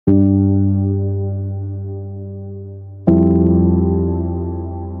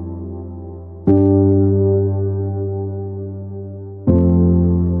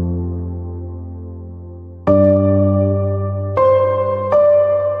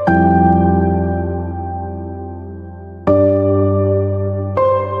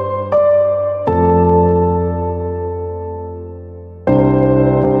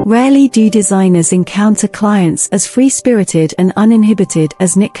Rarely do designers encounter clients as free-spirited and uninhibited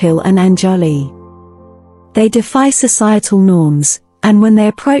as Nikhil and Anjali. They defy societal norms, and when they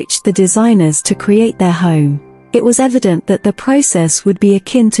approached the designers to create their home, it was evident that the process would be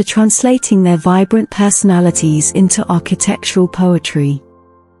akin to translating their vibrant personalities into architectural poetry.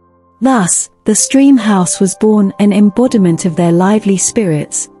 Thus, the Stream House was born, an embodiment of their lively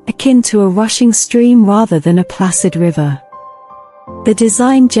spirits, akin to a rushing stream rather than a placid river. The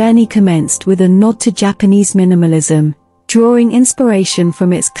design journey commenced with a nod to Japanese minimalism, drawing inspiration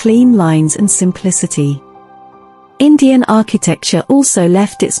from its clean lines and simplicity. Indian architecture also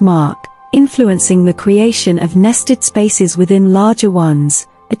left its mark, influencing the creation of nested spaces within larger ones,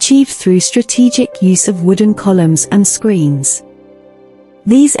 achieved through strategic use of wooden columns and screens.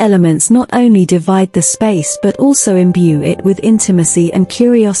 These elements not only divide the space but also imbue it with intimacy and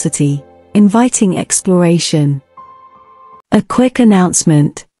curiosity, inviting exploration. A quick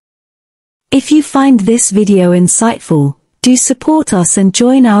announcement. If you find this video insightful, do support us and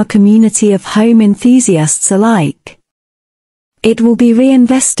join our community of home enthusiasts alike. It will be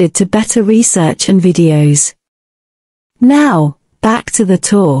reinvested to better research and videos. Now, back to the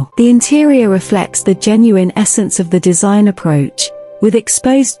tour. The interior reflects the genuine essence of the design approach, with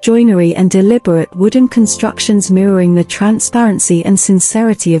exposed joinery and deliberate wooden constructions mirroring the transparency and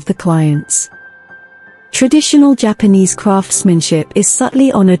sincerity of the clients. Traditional Japanese craftsmanship is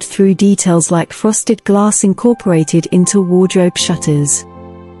subtly honored through details like frosted glass incorporated into wardrobe shutters.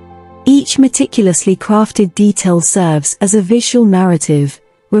 Each meticulously crafted detail serves as a visual narrative,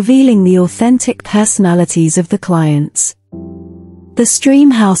 revealing the authentic personalities of the clients. The Stream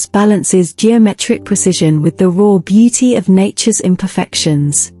House balances geometric precision with the raw beauty of nature's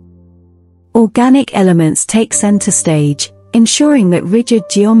imperfections. Organic elements take center stage, ensuring that rigid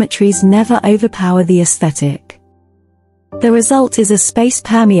geometries never overpower the aesthetic. The result is a space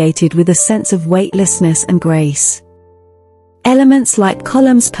permeated with a sense of weightlessness and grace. Elements like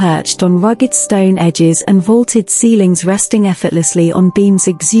columns perched on rugged stone edges and vaulted ceilings resting effortlessly on beams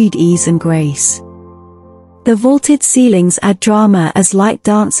exude ease and grace. The vaulted ceilings add drama as light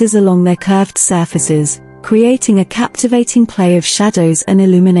dances along their curved surfaces, creating a captivating play of shadows and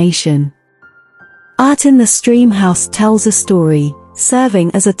illumination. Art in the Stream House tells a story,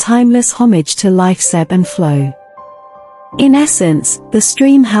 serving as a timeless homage to life's ebb and flow. In essence, the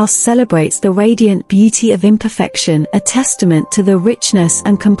Stream House celebrates the radiant beauty of imperfection, a testament to the richness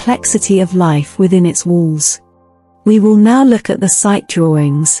and complexity of life within its walls. We will now look at the site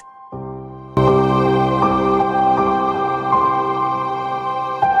drawings.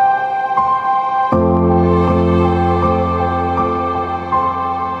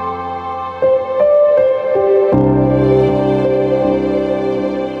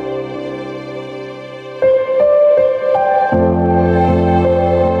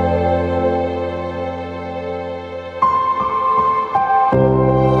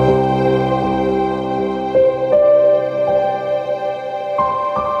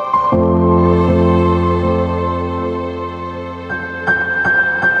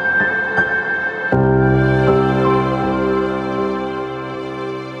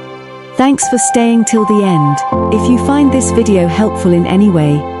 Thanks for staying till the end. If you find this video helpful in any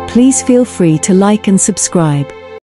way, please feel free to like and subscribe.